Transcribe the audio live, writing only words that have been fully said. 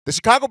The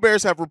Chicago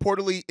Bears have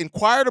reportedly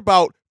inquired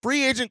about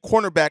free agent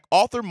cornerback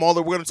Arthur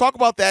Muller. We're going to talk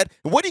about that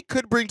and what he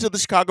could bring to the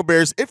Chicago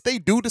Bears if they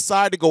do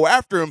decide to go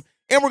after him.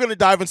 And we're going to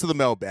dive into the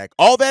mailbag.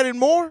 All that and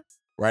more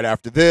right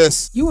after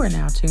this. You are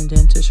now tuned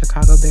in to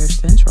Chicago Bears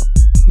Central,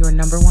 your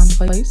number one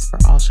place for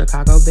all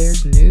Chicago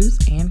Bears news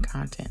and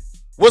content.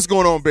 What's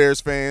going on,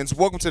 Bears fans?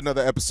 Welcome to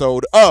another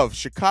episode of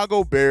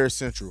Chicago Bears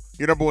Central,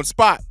 your number one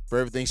spot for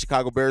everything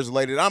Chicago Bears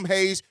related. I'm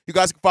Hayes. You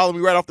guys can follow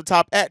me right off the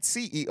top at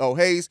CEO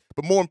Hayes.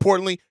 But more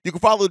importantly, you can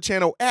follow the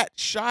channel at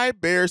Chi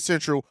Bears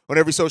Central on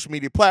every social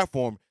media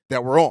platform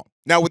that we're on.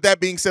 Now, with that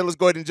being said, let's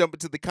go ahead and jump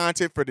into the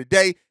content for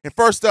today. And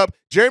first up,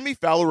 Jeremy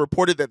Fowler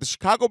reported that the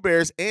Chicago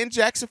Bears and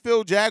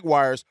Jacksonville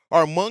Jaguars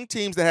are among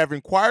teams that have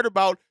inquired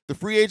about the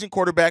free agent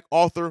quarterback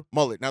Arthur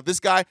Muller. Now,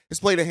 this guy has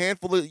played a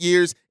handful of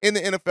years in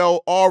the NFL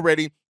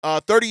already,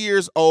 30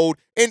 years old.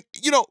 And,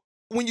 you know,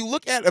 when you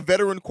look at a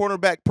veteran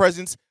cornerback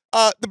presence,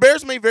 the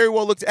Bears may very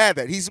well look to add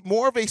that. He's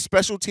more of a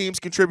special teams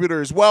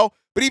contributor as well.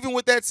 But even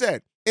with that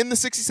said, in the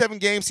 67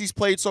 games he's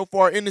played so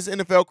far in his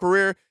NFL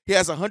career, he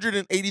has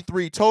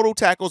 183 total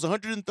tackles,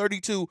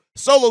 132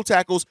 solo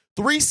tackles,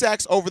 3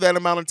 sacks over that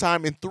amount of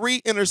time, and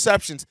 3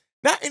 interceptions.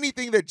 Not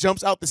anything that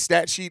jumps out the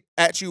stat sheet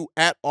at you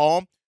at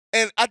all.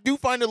 And I do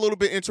find it a little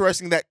bit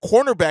interesting that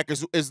cornerback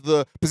is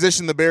the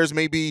position the Bears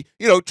may be,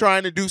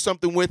 trying to do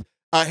something with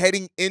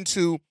heading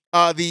into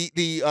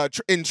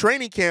in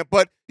training camp.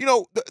 But,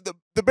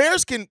 the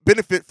Bears can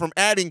benefit from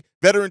adding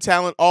veteran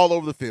talent all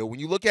over the field. When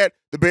you look at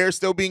the Bears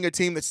still being a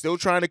team that's still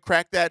trying to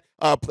crack that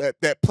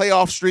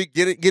playoff streak,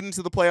 get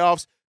into the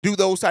playoffs, do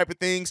those type of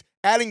things,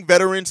 adding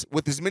veterans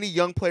with as many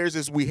young players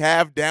as we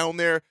have down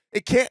there,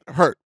 it can't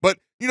hurt. But,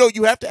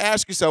 you have to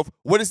ask yourself,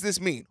 what does this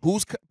mean?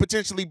 Who's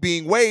potentially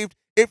being waived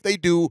if they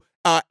do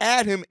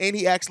add him and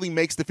he actually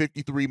makes the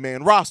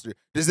 53-man roster?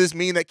 Does this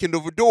mean that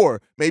Kendall Vildor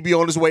may be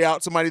on his way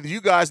out? Somebody that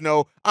you guys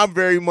know I'm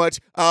very much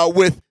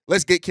with,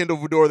 let's get Kendall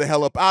Vildor the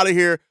hell up out of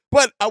here.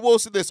 But I will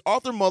say this,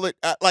 Arthur Muller,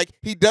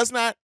 he does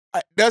not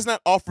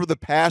offer the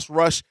pass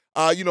rush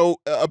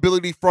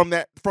ability from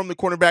the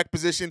cornerback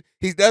position.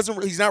 He's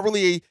not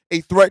really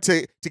a threat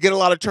to get a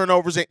lot of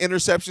turnovers and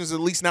interceptions, at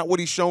least not what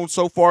he's shown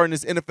so far in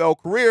his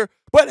NFL career.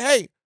 But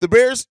hey, the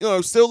Bears,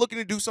 still looking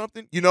to do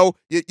something. You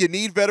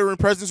need veteran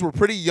presence. We're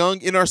pretty young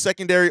in our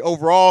secondary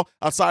overall,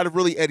 outside of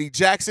really Eddie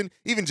Jackson.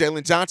 Even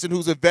Jalen Johnson,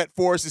 who's a vet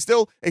for us, is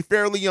still a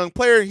fairly young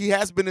player. He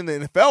has been in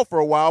the NFL for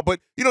a while, but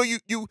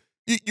you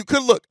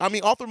could look. I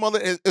mean, Arthur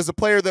Muller is a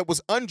player that was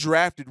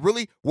undrafted,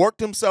 really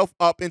worked himself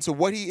up into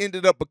what he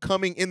ended up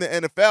becoming in the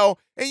NFL.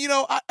 And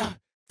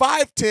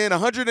 5'10",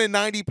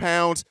 190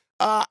 pounds.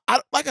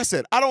 Like I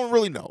said, I don't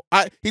really know.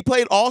 He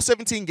played all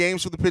 17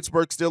 games for the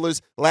Pittsburgh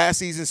Steelers last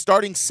season,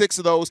 starting 6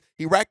 of those.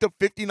 He racked up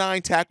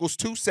 59 tackles,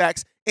 2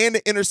 sacks, and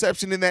an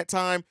interception in that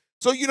time.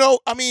 So,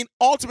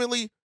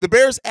 ultimately, the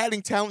Bears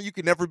adding talent you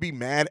can never be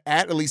mad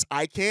at least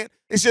I can't.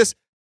 It's just,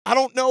 I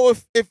don't know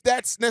if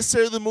that's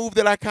necessarily the move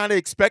that I kind of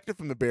expected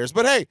from the Bears.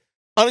 But, hey,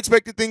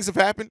 unexpected things have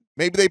happened.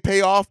 Maybe they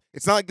pay off.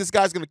 It's not like this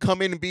guy's going to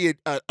come in and be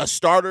a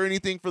starter or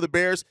anything for the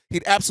Bears.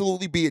 He'd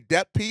absolutely be a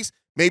depth piece.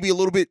 Maybe a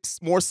little bit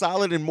more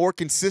solid and more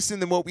consistent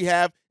than what we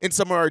have in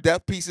some of our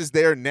depth pieces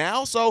there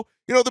now. So,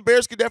 the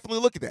Bears could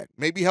definitely look at that.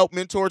 Maybe help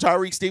mentor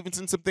Tyreek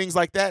Stevenson, some things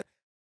like that.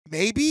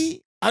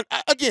 Maybe.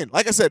 Again,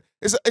 like I said,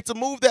 it's a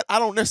move that I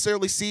don't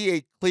necessarily see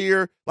a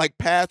clear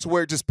path to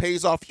where it just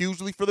pays off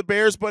hugely for the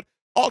Bears. But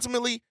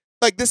ultimately,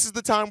 this is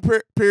the time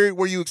period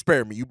where you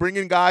experiment. You bring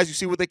in guys, you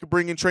see what they can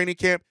bring in training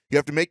camp. You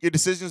have to make your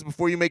decisions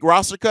before you make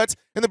roster cuts.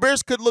 And the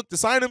Bears could look to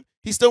sign him.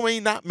 He still may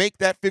not make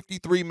that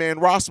 53-man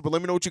roster, but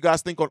let me know what you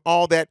guys think on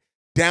all that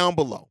down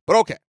below. But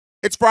okay,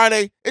 it's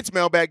Friday. It's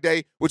Mailbag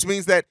Day, which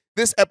means that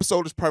this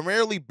episode is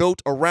primarily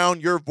built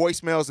around your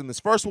voicemails. And this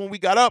first one we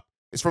got up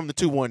is from the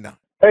 219.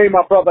 Hey,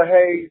 my brother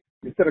Hayes,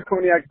 instead of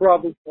Cognac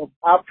Brothers. Well,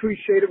 I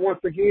appreciate it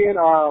once again,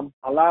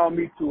 allowing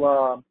me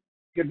to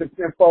give this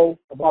info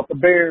about the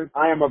Bears.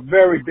 I am a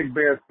very big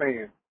Bears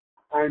fan.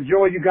 I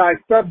enjoy you guys'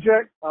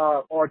 subject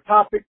or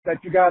topic that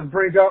you guys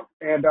bring up,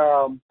 and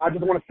I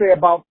just want to say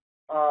about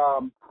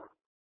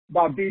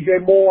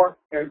DJ Moore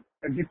and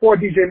before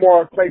DJ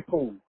Moore,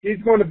 Claypool.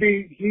 He's going to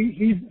be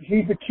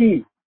he's the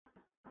key.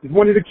 He's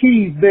one of the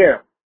keys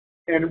there,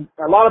 and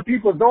a lot of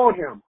people is on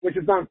him, which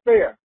is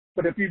unfair.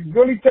 But if you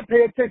really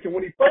pay attention,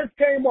 when he first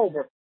came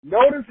over,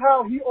 notice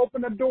how he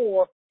opened the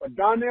door for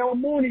Donnell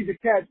Mooney to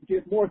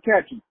get more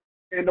catches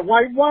and the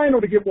White Rhino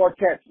to get more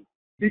catches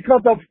because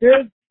of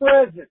his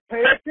presence.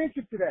 Pay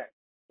attention to that.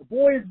 The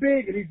boy is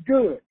big and he's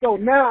good. So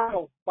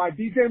now, by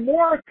DJ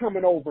Moore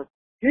coming over,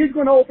 he's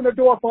going to open the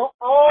door for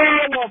all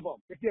of them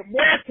to get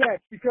more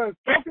catch because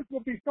focus will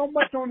be so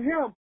much on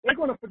him. They're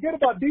going to forget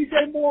about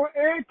DJ Moore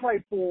and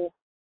Claypool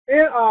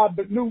and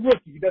the new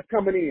rookie that's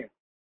coming in.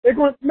 They're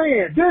going,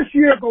 man, this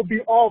year going to be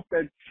off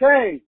the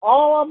chain.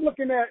 All I'm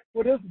looking at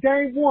for this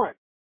game 1,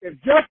 if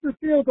Justin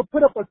Fields will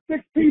put up a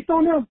 6-piece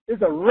on them,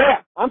 it's a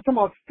wrap. I'm talking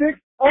about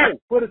 6-0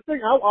 for the 6.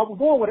 I was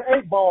going with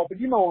an 8 ball, but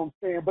you know what I'm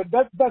saying. But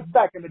that's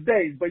back in the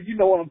days, but you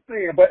know what I'm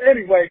saying. But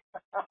anyway,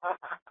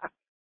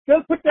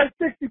 just put that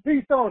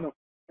 60-piece on them.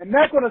 And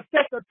that's going to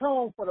set the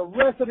tone for the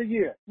rest of the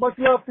year. Much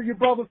love to you,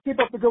 brothers. Keep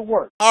up the good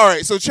work. All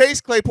right, so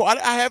Chase Claypool, I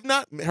have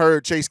not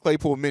heard Chase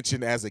Claypool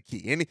mentioned as a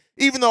key. And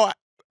even though,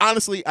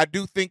 honestly, I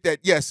do think that,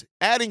 yes,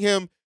 adding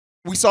him,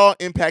 we saw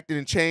impacted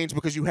and change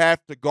because you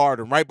have to guard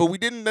him, right? But we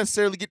didn't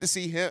necessarily get to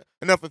see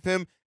enough of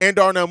him and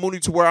Darnell Mooney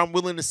to where I'm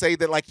willing to say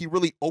that, like, he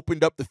really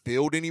opened up the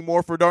field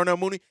anymore for Darnell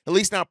Mooney, at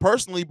least not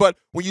personally. But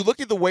when you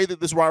look at the way that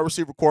this wide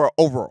receiver core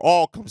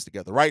overall comes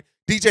together, right?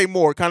 DJ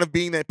Moore kind of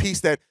being that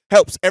piece that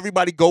helps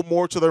everybody go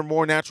more to their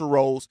more natural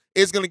roles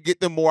is going to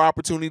get them more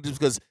opportunities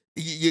because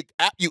you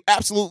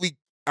absolutely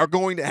are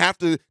going to have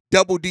to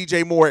double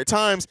DJ Moore at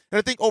times. And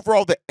I think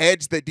overall the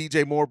edge that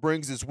DJ Moore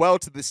brings as well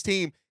to this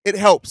team, it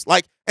helps.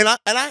 Like, and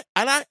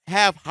I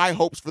have high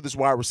hopes for this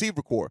wide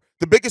receiver core.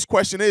 The biggest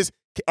question is,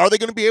 are they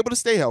going to be able to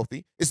stay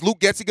healthy? Is Luke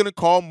Getsy going to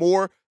call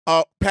more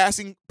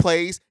passing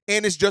plays?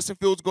 And is Justin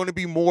Fields going to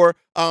be more,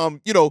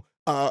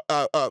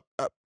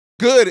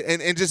 good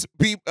and just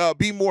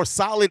be more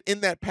solid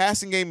in that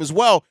passing game as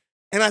well?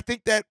 And I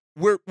think that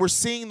we're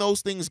seeing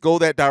those things go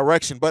that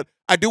direction. But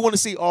I do want to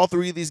see all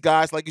three of these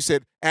guys, like you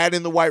said, add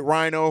in the White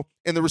Rhino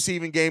in the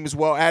receiving game as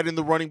well, add in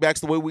the running backs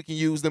the way we can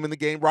use them in the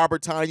game,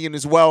 Robert Tonyan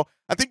as well.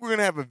 I think we're going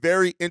to have a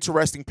very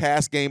interesting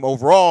pass game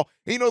overall.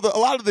 And, a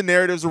lot of the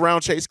narratives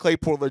around Chase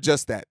Claypool are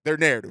just that. They're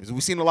narratives.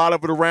 We've seen a lot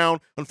of it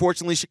around,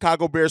 unfortunately,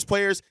 Chicago Bears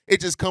players. It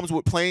just comes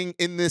with playing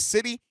in this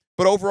city.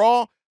 But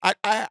overall,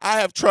 I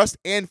have trust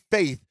and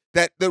faith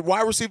that the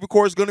wide receiver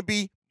core is going to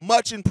be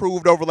much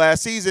improved over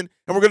last season,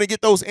 and we're going to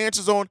get those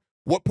answers on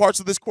what parts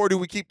of this core do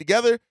we keep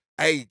together.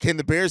 Hey, can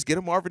the Bears get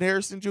a Marvin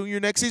Harrison Jr.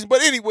 next season?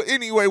 But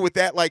anyway, with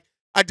that, like,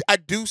 I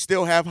do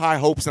still have high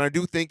hopes, and I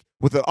do think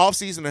with the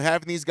offseason and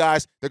having these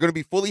guys, they're going to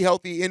be fully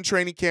healthy in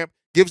training camp,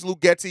 gives Luke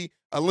Getsy,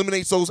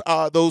 eliminates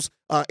those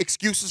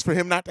excuses for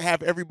him not to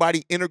have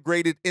everybody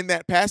integrated in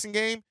that passing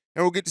game,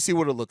 and we'll get to see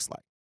what it looks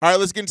like. All right,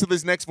 let's get into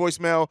this next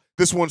voicemail.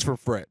 This one's from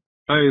Fred.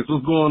 Hey, so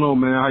what's going on,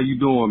 man? How you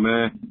doing,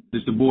 man?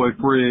 This your boy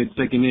Fred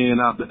checking in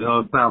out the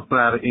south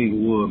side of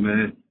Inglewood,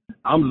 man.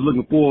 I'm just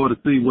looking forward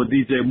to see what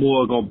DJ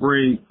Moore is going to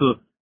bring to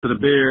the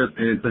Bears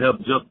and to help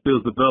Justin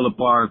Fields develop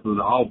ours so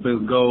the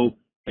offense go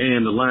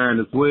and the line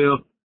as well.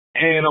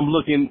 And I'm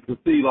looking to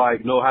see, how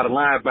the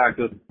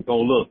linebackers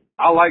going to look.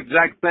 I like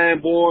Jack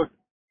Sanborn,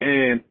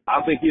 and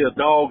I think he's a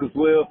dog as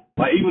well.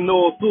 Like, even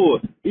Noah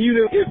Sewell.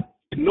 Even if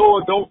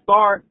Noah don't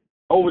start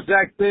over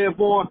Jack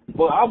Sanborn,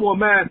 but I wouldn't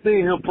mind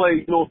seeing him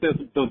play, some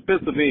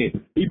defensive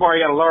end. He probably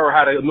got to learn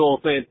how to,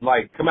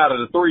 come out of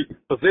the three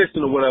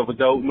position or whatever,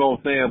 though,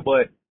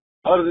 But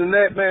other than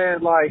that, man,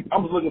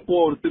 I'm just looking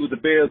forward to see what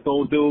the Bears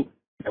going to do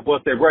and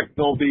what their record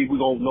going to be. We're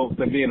going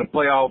to be in the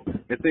playoffs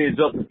and seeing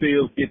Justin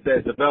Fields get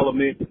that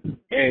development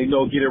and,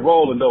 get it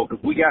rolling, though,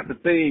 because we got the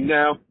team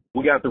now.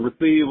 We got the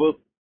receivers.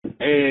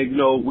 And,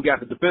 we got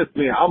the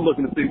defenseman. I'm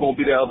looking to see who's going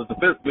to be the other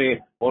defenseman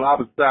on the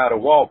opposite side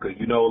of Walker.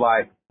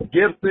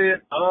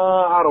 Gibson,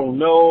 I don't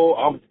know.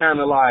 I'm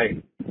kind of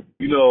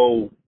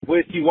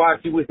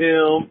wishy-washy with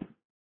him.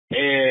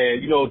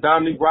 And,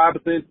 Dominic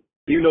Robinson,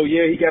 he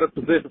got his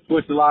position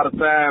switched a lot of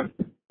times.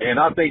 And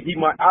I think he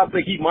might have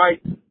a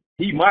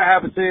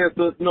chance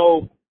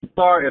to,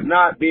 start, if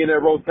not be in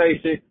that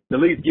rotation, at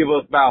least give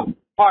us about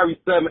probably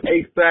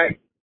 7-8 sacks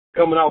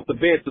coming off the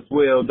bench as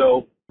well,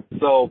 though.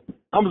 So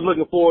I'm just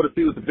looking forward to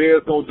see what the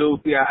Bears going to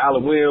do, see how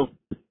Allen Williams,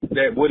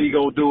 what he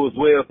going to do as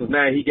well, because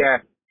now he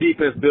got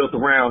defense built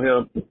around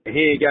him, and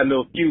he ain't got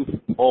no excuse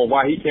on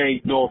why he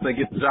can't,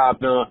 get the job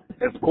done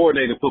as a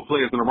coordinator, put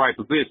players in the right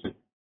position.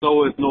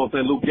 So it's,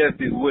 Luke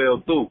Getsy as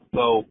well, too.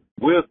 So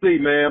we'll see,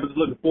 man. I'm just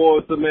looking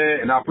forward to it, man,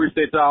 and I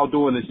appreciate y'all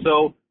doing the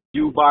show.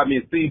 You, Bobby,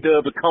 and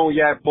C-Dub, the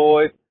Cognac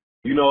boys,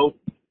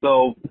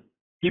 So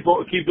keep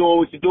doing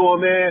what you're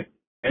doing, man,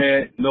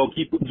 and,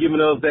 keep giving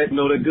us that,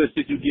 that good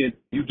shit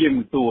you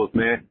giving to us,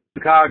 man.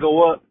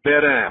 Chicago up,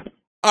 bear down.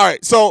 All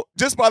right, so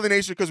just by the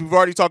nature, because we've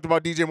already talked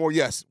about DJ Moore,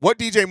 yes, what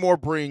DJ Moore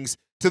brings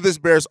to this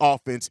Bears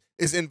offense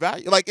is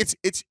invaluable. Like, it's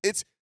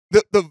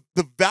the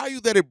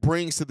value that it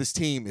brings to this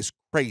team is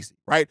crazy,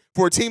 right?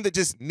 For a team that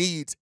just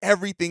needs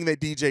everything that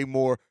DJ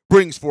Moore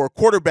brings, for a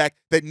quarterback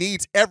that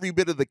needs every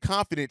bit of the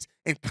confidence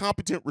and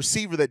competent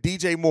receiver that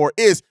DJ Moore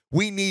is,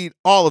 we need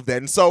all of that.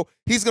 And so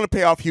he's going to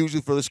pay off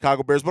hugely for the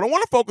Chicago Bears. But I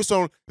want to focus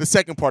on the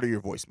second part of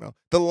your voicemail,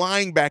 the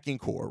linebacking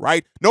core,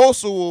 right? Noah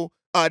Sewell,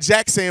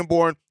 Jack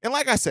Sanborn, and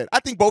like I said,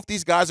 I think both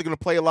these guys are going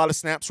to play a lot of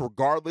snaps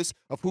regardless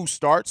of who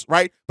starts,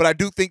 right? But I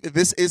do think that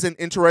this is an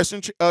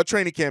interesting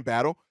training camp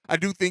battle. I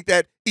do think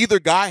that either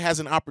guy has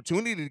an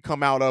opportunity to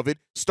come out of it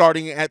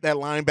starting at that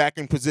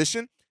linebacking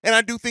position, and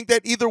I do think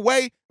that either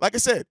way, like I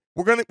said,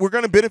 we're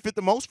gonna benefit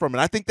the most from it.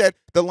 I think that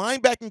the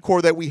linebacking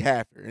core that we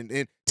have here,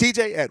 and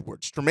T.J.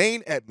 Edwards,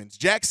 Tremaine Edmonds,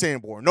 Jack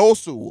Sanborn, Noah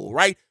Sewell,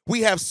 right?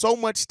 We have so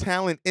much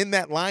talent in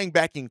that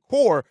linebacking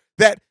core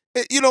that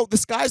the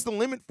sky's the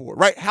limit for it,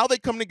 right? How they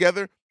come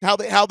together, how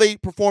they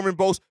perform in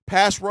both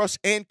pass rush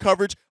and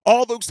coverage,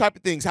 all those type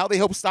of things, how they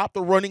help stop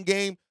the running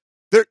game.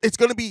 It's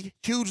going to be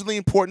hugely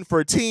important for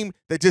a team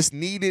that just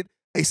needed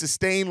a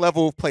sustained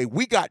level of play.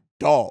 We got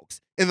dogs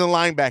in the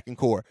linebacking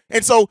core.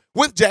 And so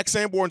with Jack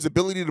Sanborn's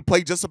ability to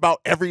play just about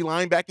every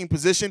linebacking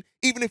position,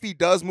 even if he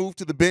does move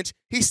to the bench,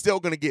 he's still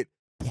going to get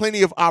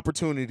plenty of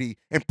opportunity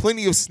and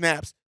plenty of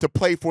snaps to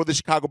play for the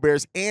Chicago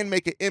Bears and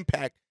make an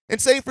impact. And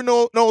same for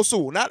Noah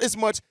Sewell. Not as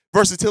much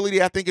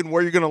versatility, I think, in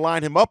where you're going to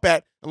line him up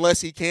at,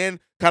 unless he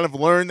can kind of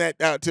learn that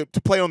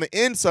to play on the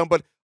end some.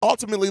 But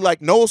ultimately,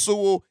 like, Noah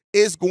Sewell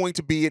is going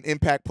to be an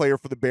impact player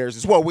for the Bears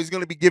as well. He's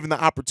going to be given the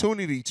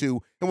opportunity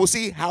to, and we'll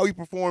see how he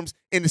performs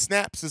in the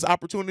snaps, his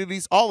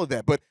opportunities, all of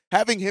that. But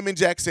having him and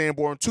Jack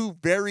Sanborn, two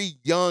very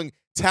young,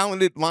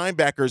 talented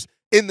linebackers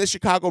in the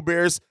Chicago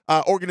Bears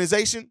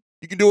organization,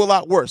 you can do a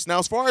lot worse. Now,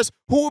 as far as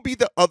who will be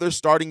the other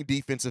starting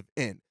defensive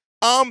end,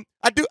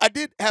 I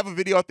did have a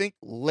video, I think,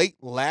 late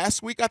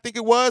last week, I think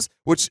it was,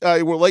 which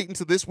we're late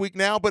into this week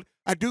now, but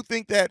I do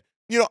think that,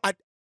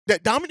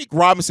 that Dominique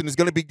Robinson is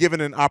going to be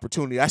given an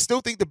opportunity. I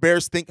still think the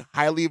Bears think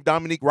highly of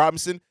Dominique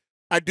Robinson.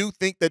 I do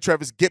think that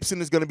Travis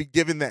Gibson is going to be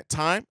given that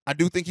time. I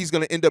do think he's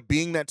going to end up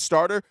being that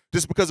starter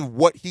just because of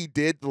what he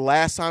did the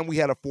last time we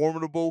had a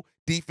formidable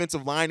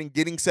defensive line and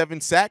getting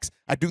 7 sacks.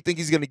 I do think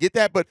he's going to get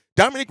that, but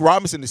Dominique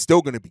Robinson is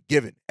still going to be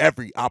given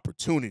every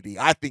opportunity,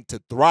 I think,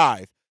 to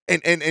thrive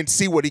and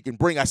see what he can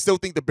bring. I still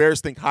think the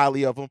Bears think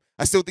highly of him.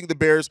 I still think the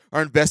Bears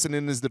are investing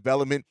in his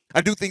development.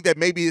 I do think that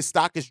maybe his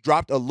stock has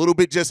dropped a little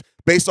bit just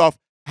based off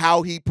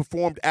how he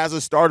performed as a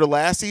starter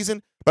last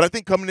season. But I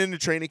think coming into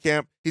training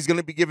camp, he's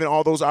going to be given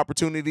all those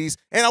opportunities.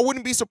 And I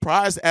wouldn't be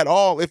surprised at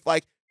all if,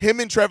 like,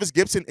 him and Travis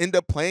Gibson end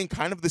up playing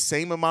kind of the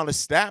same amount of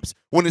snaps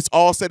when it's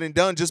all said and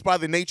done, just by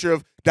the nature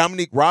of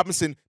Dominique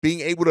Robinson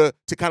being able to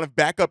kind of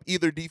back up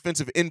either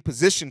defensive end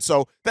position.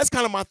 So that's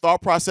kind of my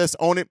thought process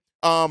on it.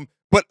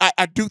 But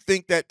I do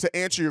think that, to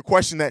answer your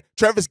question, that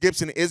Travis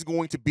Gibson is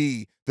going to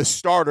be the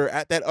starter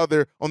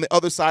on the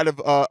other side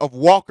of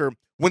Walker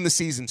when the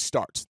season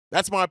starts.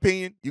 That's my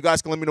opinion. You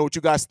guys can let me know what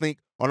you guys think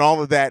on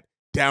all of that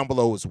down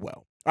below as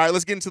well. All right,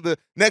 let's get into the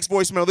next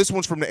voicemail. This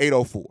one's from the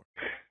 804.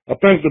 I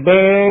think the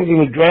Bears in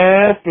the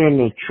draft and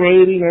the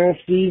trading off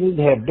season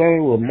have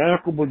done a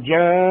remarkable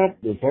job.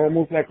 It's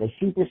almost like a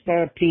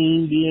superstar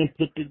team being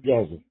put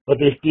together. But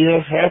they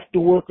still have to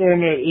work on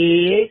their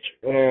edge.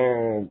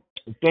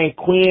 I think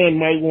Quinn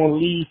might want to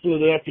leave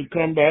Philadelphia,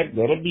 come back.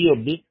 That'll be a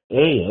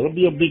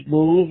big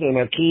move. And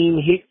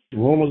Akeem Hicks,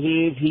 rumors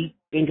is he's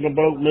thinking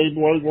about maybe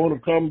why he want to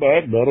come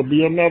back. That'll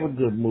be another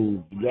good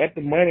move. You got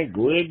the money,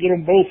 go ahead and get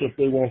them both if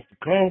they want to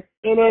come.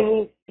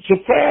 And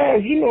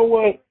surprise, you know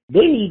what?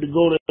 They need to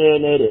go there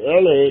to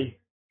L.A.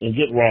 and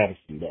get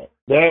Robinson back.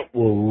 That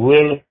will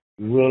really,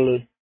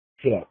 really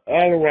help.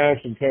 Allen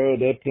Robinson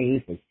carried that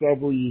team for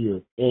several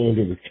years, and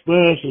his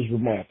experience is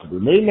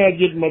remarkable. May not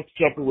get much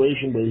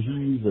separation, but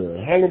he's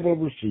a hell of a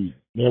receiver.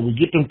 Now, we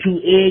get them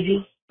 2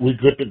 edges, we're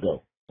good to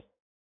go.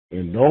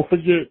 And don't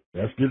forget,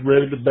 let's get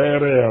ready to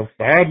badass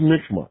starting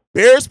next month.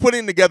 Bears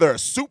putting together a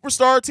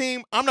superstar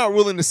team. I'm not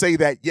willing to say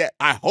that yet.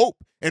 I hope.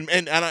 And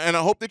I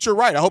hope that you're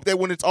right. I hope that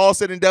when it's all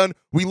said and done,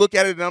 we look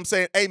at it and I'm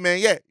saying, hey, man,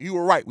 yeah, you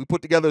were right. We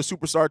put together a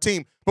superstar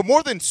team. But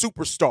more than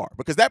superstar,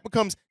 because that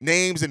becomes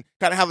names and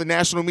kind of how the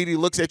national media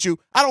looks at you.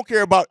 I don't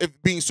care about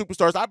it being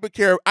superstars.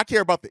 I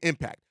care about the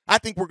impact. I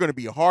think we're going to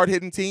be a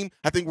hard-hitting team.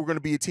 I think we're going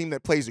to be a team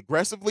that plays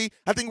aggressively.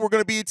 I think we're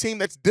going to be a team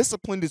that's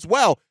disciplined as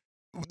well.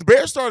 The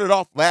Bears started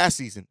off last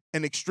season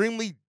an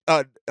extremely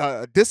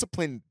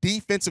disciplined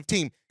defensive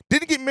team.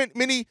 Didn't get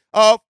many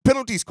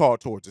penalties called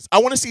towards us. I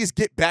want to see us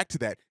get back to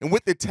that. And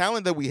with the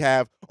talent that we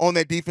have on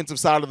that defensive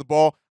side of the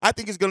ball, I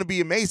think it's going to be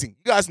amazing.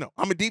 You guys know,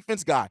 I'm a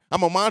defense guy.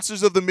 I'm a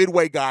Monsters of the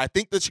Midway guy. I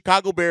think the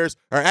Chicago Bears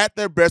are at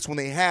their best when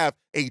they have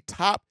a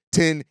top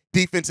 10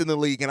 defense in the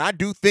league. And I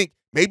do think,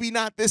 maybe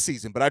not this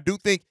season, but I do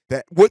think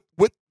that with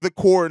the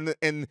core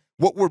and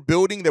what we're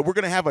building, that we're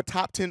going to have a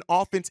top 10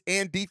 offense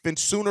and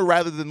defense sooner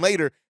rather than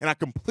later. And I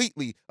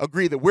completely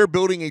agree that we're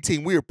building a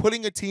team. We are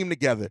putting a team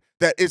together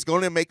that is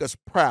going to make us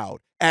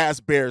proud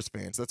as Bears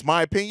fans. That's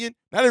my opinion.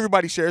 Not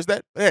everybody shares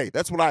that. Hey,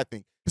 that's what I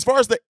think. As far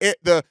as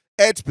the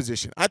edge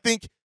position, I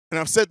think, and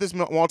I've said this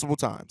multiple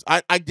times,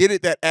 I get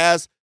it that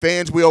as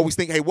fans, we always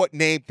think, hey, what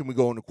name can we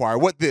go and acquire?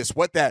 What this,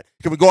 what that?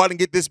 Can we go out and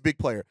get this big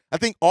player? I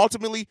think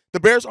ultimately the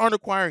Bears aren't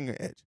acquiring an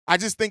edge. I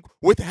just think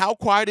with how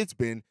quiet it's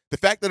been, the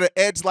fact that an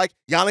edge like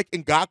Yannick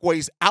Ngakoue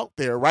is out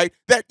there, right,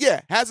 that,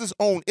 yeah, has its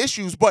own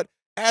issues, but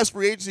as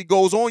free agency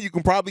goes on, you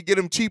can probably get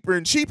him cheaper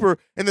and cheaper,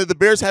 and that the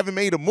Bears haven't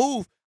made a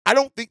move. I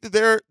don't think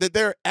that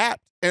they're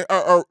apt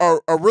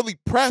or really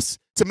pressed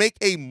to make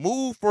a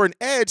move for an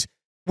edge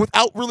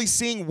without really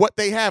seeing what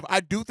they have. I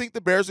do think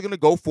the Bears are going to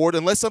go for it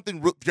unless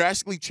something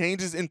drastically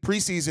changes in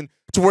preseason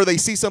to where they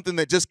see something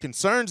that just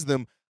concerns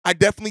them. I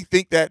definitely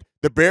think that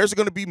the Bears are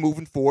going to be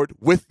moving forward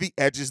with the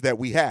edges that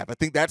we have. I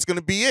think that's going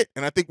to be it.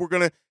 And I think we're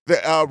going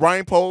to,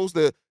 Ryan Poles,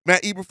 the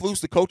Matt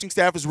Eberflus, the coaching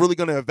staff is really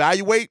going to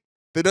evaluate.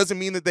 That doesn't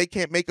mean that they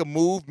can't make a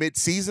move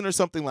mid-season or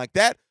something like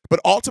that. But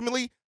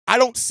ultimately, I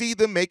don't see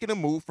them making a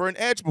move for an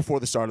edge before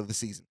the start of the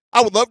season.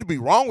 I would love to be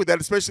wrong with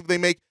that, especially if they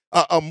make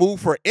a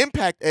move for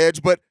impact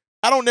edge, but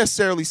I don't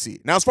necessarily see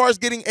it. Now, as far as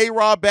getting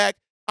A-Rob back,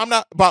 I'm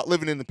not about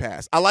living in the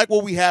past. I like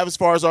what we have as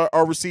far as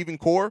our receiving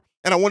core,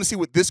 and I want to see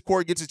what this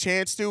core gets a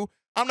chance to.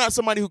 I'm not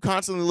somebody who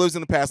constantly lives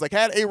in the past. Like,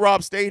 had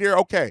A-Rob stayed here,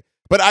 okay.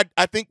 But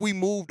I think we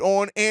moved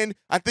on, and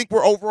I think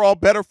we're overall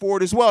better for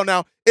it as well.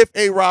 Now, if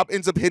A-Rob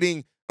ends up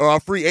hitting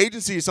free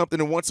agency or something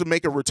and wants to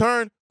make a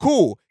return,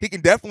 cool. He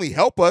can definitely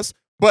help us,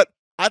 but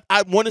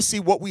I want to see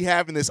what we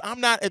have in this. I'm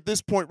not at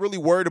this point really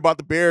worried about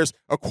the Bears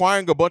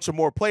acquiring a bunch of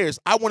more players.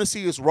 I want to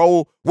see us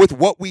roll with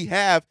what we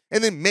have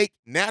and then make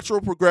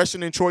natural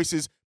progression and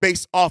choices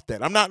based off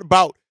that. I'm not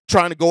about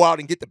trying to go out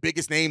and get the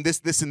biggest name,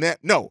 this, and that.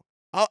 No,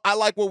 I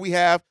like what we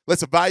have.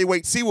 Let's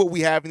evaluate, see what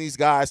we have in these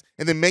guys,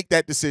 and then make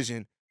that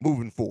decision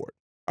moving forward.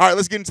 All right,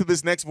 let's get into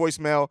this next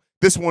voicemail.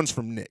 This one's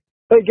from Nick.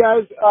 Hey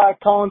guys,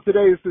 calling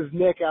today. This is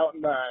Nick out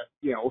in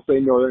we'll say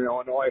Northern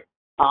Illinois.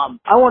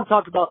 I want to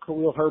talk about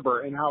Khalil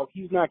Herbert and how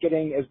he's not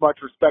getting as much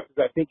respect as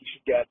I think he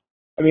should get.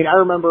 I mean, I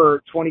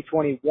remember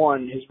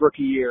 2021, his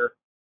rookie year,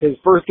 his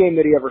first game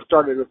that he ever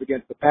started was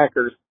against the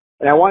Packers,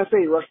 and I want to say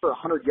he rushed for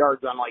 100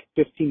 yards on like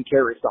 15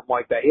 carries, something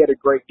like that. He had a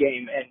great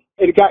game, and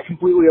it got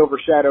completely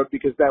overshadowed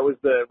because that was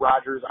the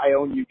Rodgers I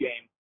own you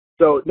game,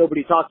 so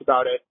nobody talked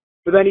about it.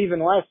 But then even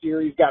last year,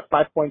 he's got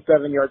 5.7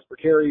 yards per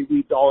carry,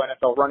 leads all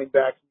NFL running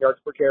backs in yards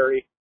per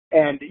carry.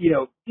 And,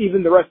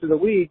 even the rest of the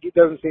league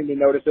doesn't seem to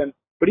notice him.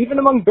 But even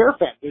among Bear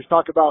fans, there's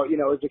talk about,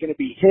 is it going to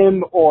be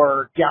him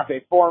or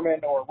Deontay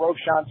Foreman or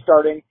Roschon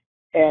starting?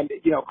 And,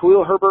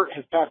 Khalil Herbert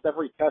has passed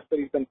every test that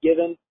he's been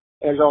given.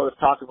 And there's all this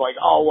talk of like,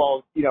 oh,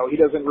 well, he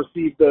doesn't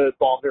receive the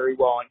ball very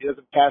well and he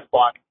doesn't pass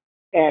block.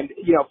 And,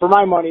 for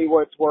my money,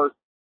 what it's worth,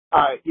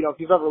 if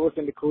you've ever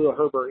listened to Khalil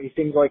Herbert, he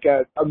seems like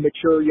a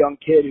mature young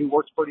kid who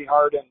works pretty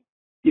hard. And,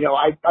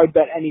 I'd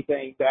bet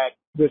anything that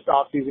this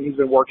offseason he's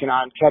been working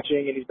on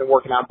catching and he's been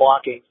working on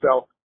blocking.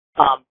 So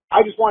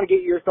I just want to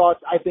get your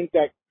thoughts. I think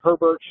that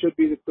Herbert should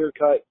be the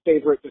clear-cut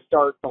favorite to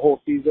start the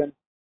whole season.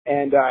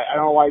 And I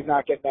don't know why he's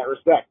not getting that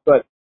respect.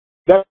 But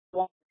that's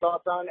what my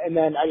thoughts on. And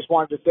then I just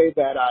wanted to say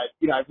that,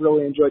 I've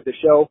really enjoyed the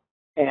show.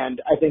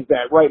 And I think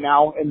that right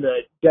now, in the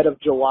dead of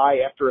July,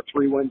 after a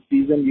 3-win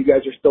season, you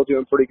guys are still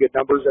doing pretty good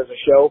numbers as a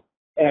show.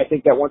 And I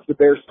think that once the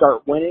Bears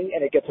start winning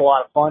and it gets a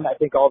lot of fun, I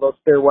think all those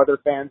fair weather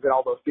fans and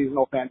all those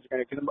seasonal fans are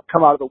going to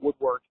come out of the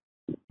woodwork.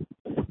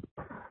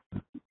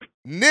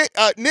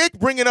 Nick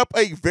bringing up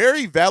a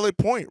very valid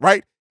point,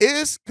 right?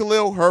 Is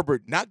Khalil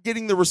Herbert not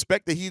getting the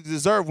respect that he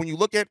deserves when you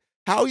look at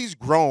how he's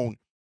grown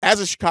as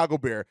a Chicago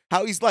Bear,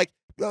 how he's like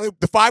the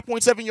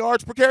 5.7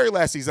 yards per carry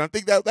last season? I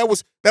think that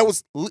was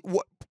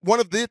one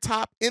of the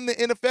top in the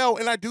NFL,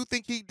 and I do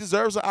think he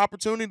deserves an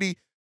opportunity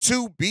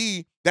to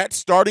be that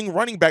starting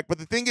running back. But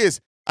the thing is,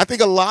 I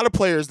think a lot of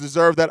players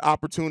deserve that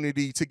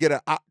opportunity to get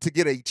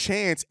a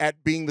chance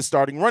at being the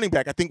starting running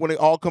back. I think when it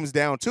all comes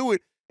down to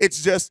it,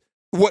 it's just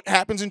what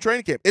happens in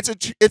training camp. It's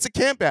a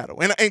camp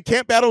battle, and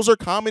camp battles are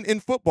common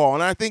in football.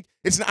 And I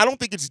don't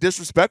think it's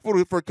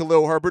disrespectful for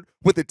Khalil Herbert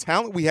with the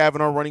talent we have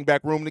in our running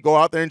back room to go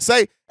out there and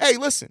say, hey,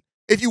 listen,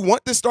 if you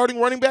want this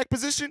starting running back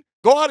position,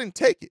 go out and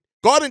take it.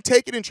 Go out and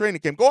take it in training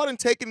camp. Go out and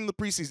take it in the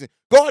preseason.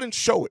 Go out and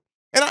show it.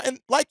 And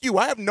like you,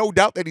 I have no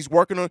doubt that he's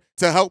working on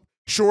to help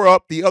shore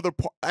up the other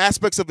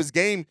aspects of his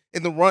game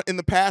in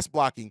the pass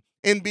blocking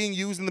and being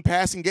used in the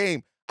passing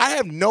game. I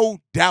have no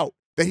doubt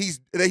that he's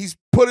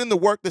put in the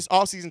work this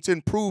offseason to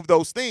improve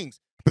those things.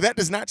 But that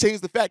does not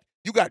change the fact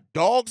you got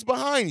dogs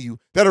behind you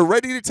that are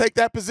ready to take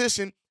that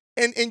position,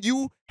 and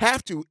you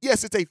have to.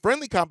 Yes, it's a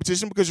friendly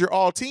competition because you're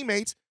all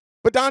teammates,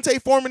 but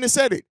Deontay Foreman has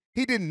said it.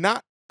 He did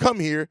not come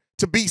here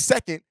to be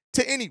second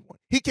to anyone.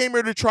 He came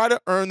here to try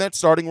to earn that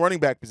starting running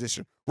back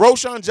position.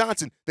 Roschon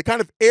Johnson, the kind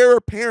of heir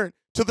apparent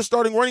to the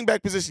starting running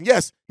back position.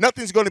 Yes,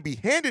 nothing's going to be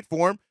handed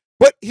for him,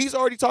 but he's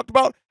already talked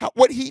about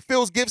what he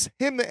feels gives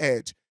him the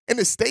edge. And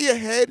to stay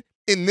ahead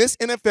in this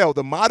NFL,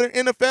 the modern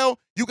NFL,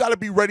 you got to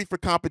be ready for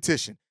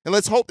competition. And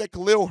let's hope that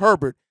Khalil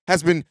Herbert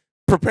has been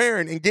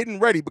preparing and getting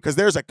ready, because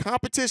there's a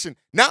competition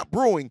not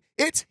brewing.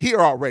 It's here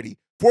already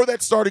for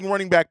that starting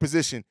running back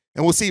position,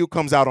 and we'll see who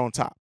comes out on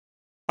top.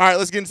 All right,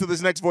 let's get into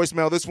this next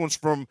voicemail. This one's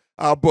from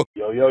Book.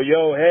 Yo,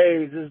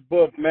 hey, this is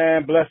Book,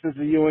 man. Blessings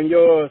to you and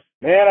yours.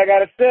 Man, I got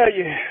to tell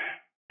you,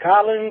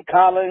 Colin.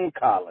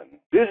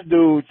 This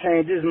dude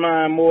changed his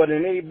mind more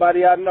than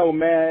anybody I know,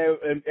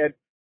 man.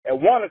 At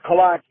 1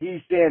 o'clock,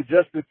 he's saying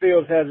Justin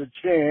Fields has a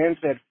chance.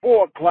 At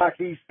 4 o'clock,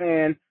 he's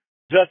saying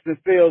Justin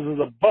Fields is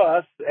a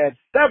bust. At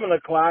 7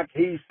 o'clock,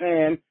 he's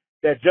saying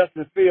that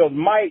Justin Fields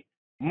might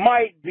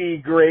be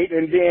great.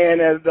 And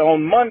then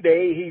on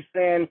Monday, he's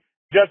saying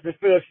Justin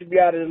Fields should be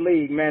out of the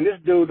league. Man, this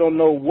dude don't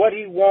know what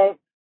he wants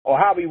or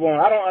how he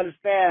wants. I don't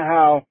understand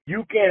how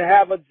you can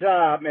have a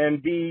job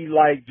and be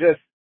like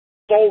just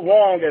so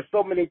wrong at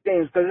so many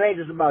things, because it ain't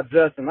just about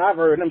Justin. I've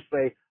heard him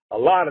say a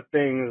lot of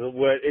things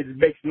where it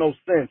makes no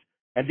sense.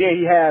 And then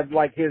he had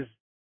like his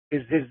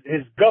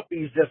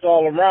guppies just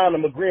all around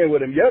him agreeing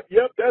with him.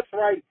 Yep, that's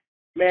right.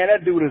 Man,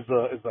 that dude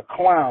is a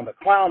clown, the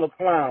clown of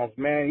clowns,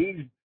 man.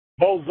 He's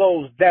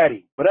Bozo's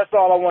daddy. But that's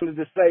all I wanted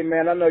to say,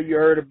 man. I know you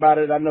heard about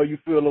it. I know you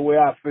feel the way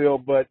I feel,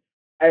 but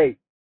hey,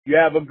 you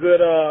have a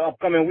good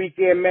upcoming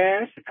weekend,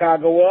 man.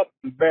 Chicago up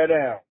and bear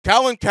down.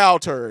 Colin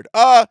Cowturd.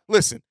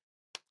 Listen,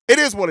 it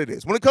is what it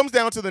is. When it comes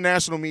down to the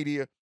national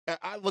media,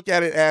 I look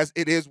at it as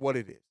it is what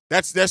it is.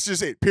 That's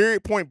just it,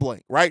 period, point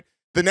blank, right?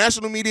 The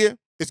national media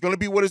is going to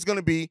be what it's going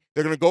to be.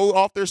 They're going to go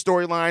off their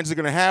storylines. They're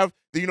going to have,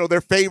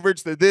 their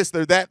favorites. They're this,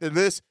 they're that, they're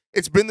this.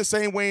 It's been the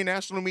same way in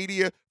national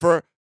media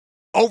for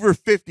over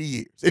 50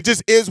 years. It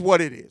just is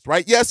what it is,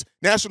 right? Yes,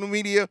 national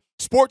media,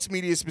 sports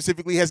media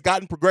specifically, has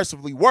gotten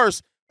progressively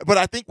worse, but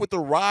I think with the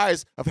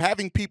rise of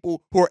having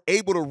people who are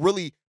able to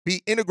really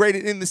be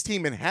integrated in this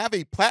team and have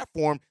a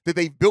platform that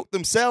they've built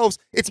themselves,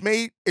 it's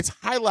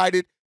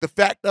highlighted the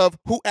fact of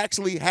who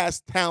actually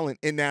has talent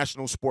in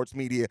national sports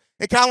media.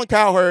 And Colin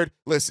Cowherd,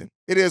 listen,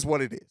 it is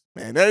what it is,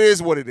 man. That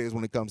is what it is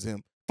when it comes to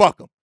him. Fuck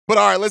him. But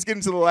all right, let's get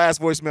into the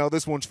last voicemail.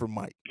 This one's from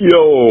Mike.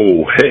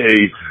 Yo,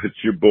 hey,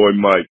 it's your boy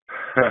Mike.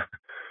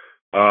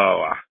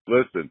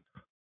 Listen,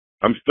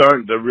 I'm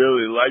starting to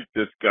really like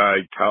this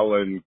guy,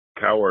 Colin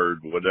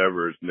Cowherd,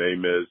 whatever his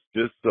name is,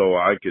 just so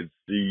I could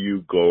see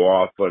you go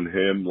off on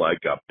him like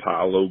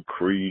Apollo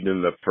Creed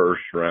in the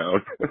first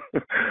round.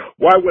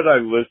 Why would I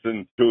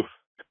listen to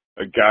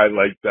a guy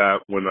like that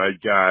when I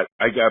got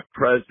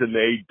President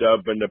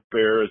A-Dub and the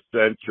Bear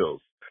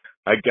Essentials?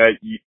 I got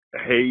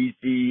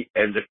Hazy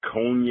and the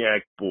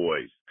Cognac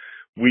Boys.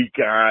 We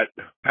got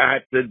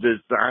Pat the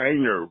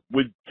Designer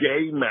with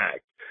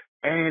J-Mac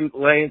and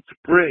Lance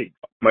Briggs.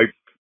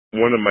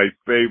 One of my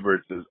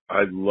favorites is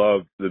I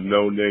love the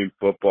No Name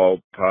Football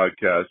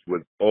podcast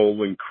with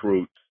Olin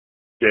Kreutz,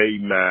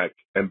 J-Mac,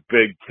 and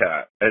Big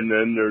Cat. And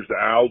then there's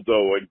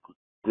Aldo and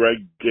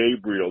Greg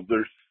Gabriel.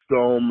 There's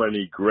so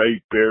many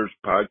great Bears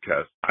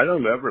podcasts. I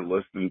don't ever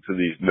listen to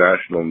these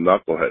national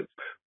knuckleheads,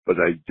 but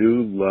I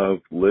do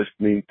love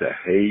listening to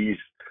Hayes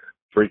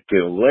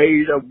freaking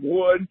Leda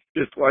Woods,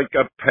 just like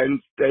a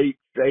Penn State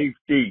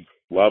safety.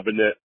 Loving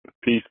it.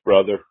 Peace,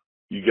 brother.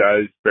 You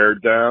guys bear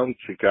down.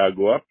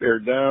 Chicago up, bear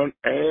down,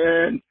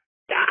 and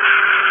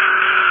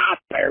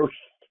Bears.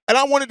 And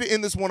I wanted to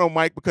end this one on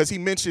Mike because he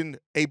mentioned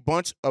a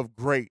bunch of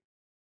great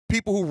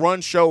people who run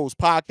shows,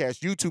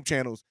 podcasts, YouTube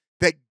channels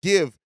that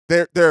give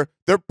their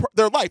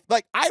life.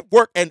 Like, I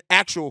work an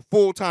actual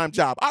full-time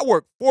job. I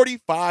work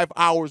 45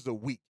 hours a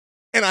week,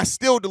 and I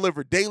still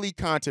deliver daily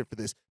content for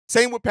this.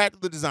 Same with Pat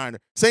the Designer.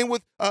 Same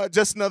with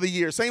Just Another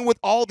Year. Same with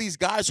all these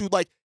guys who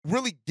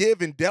really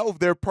give and delve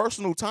their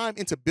personal time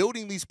into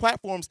building these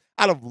platforms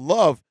out of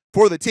love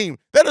for the team.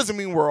 That doesn't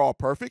mean we're all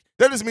perfect.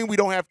 That doesn't mean we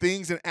don't have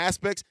things and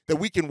aspects that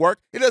we can work.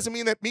 It doesn't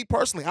mean that me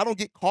personally, I don't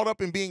get caught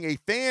up in being a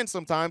fan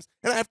sometimes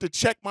and I have to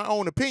check my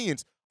own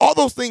opinions. All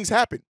those things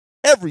happen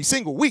every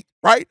single week,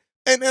 right?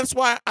 And that's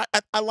why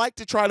I like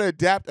to try to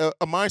adapt a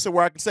mindset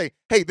where I can say,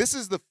 hey, this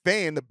is the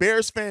fan, the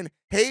Bears fan,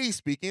 Hayes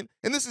speaking,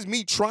 and this is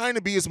me trying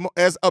to be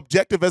as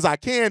objective as I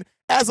can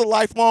as a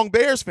lifelong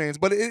Bears fan.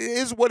 But it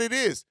is what it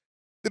is.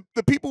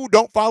 The people who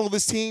don't follow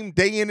this team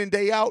day in and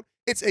day out,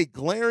 it's a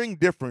glaring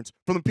difference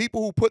from the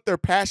people who put their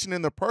passion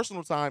and their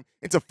personal time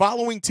into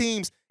following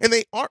teams, and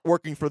they aren't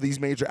working for these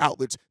major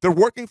outlets. They're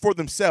working for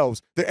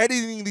themselves. They're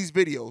editing these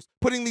videos,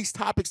 putting these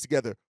topics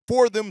together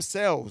for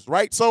themselves,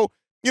 right? So,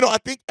 I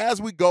think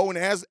as we go and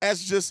as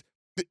just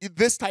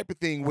this type of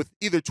thing with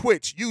either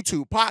Twitch,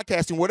 YouTube,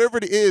 podcasting, whatever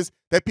it is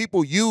that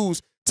people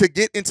use to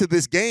get into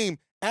this game,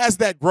 as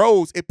that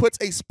grows, it puts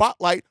a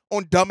spotlight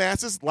on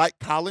dumbasses like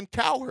Colin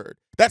Cowherd.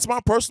 That's my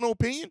personal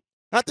opinion.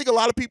 I think a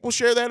lot of people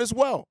share that as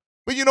well.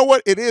 But you know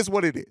what? It is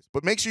what it is.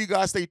 But make sure you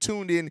guys stay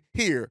tuned in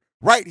here,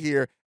 right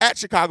here at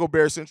Chicago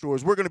Bears Central,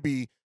 as we're going to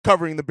be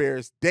covering the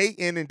Bears day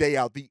in and day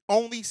out, the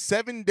only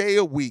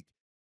 7-day-a-week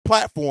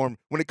platform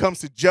when it comes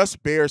to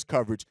just Bears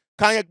coverage.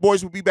 Cognac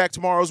Boys will be back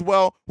tomorrow as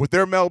well with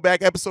their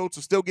mailbag episode,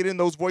 so still get in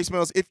those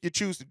voicemails if you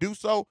choose to do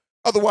so.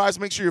 Otherwise,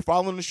 make sure you're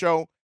following the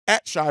show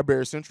at Chi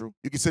Bears Central.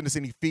 You can send us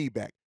any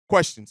feedback,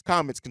 questions,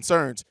 comments,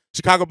 concerns,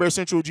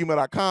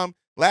 ChicagoBearsCentral@gmail.com.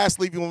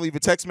 Lastly, if you want to leave a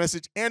text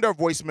message and our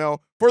voicemail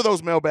for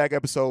those mailbag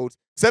episodes,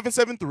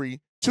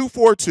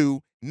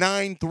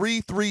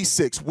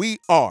 773-242-9336. We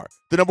are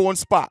the #1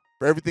 spot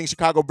for everything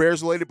Chicago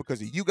Bears related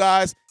because of you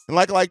guys. And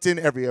like I like to end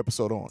every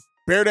episode on,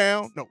 bear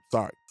down. No,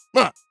 sorry.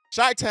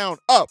 Chi-Town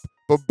up,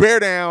 but bear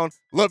down.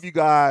 Love you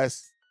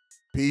guys.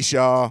 Peace,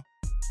 y'all.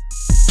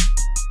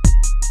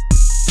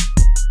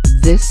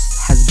 This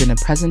has been a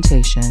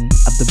presentation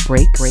of the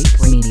Break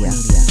Media.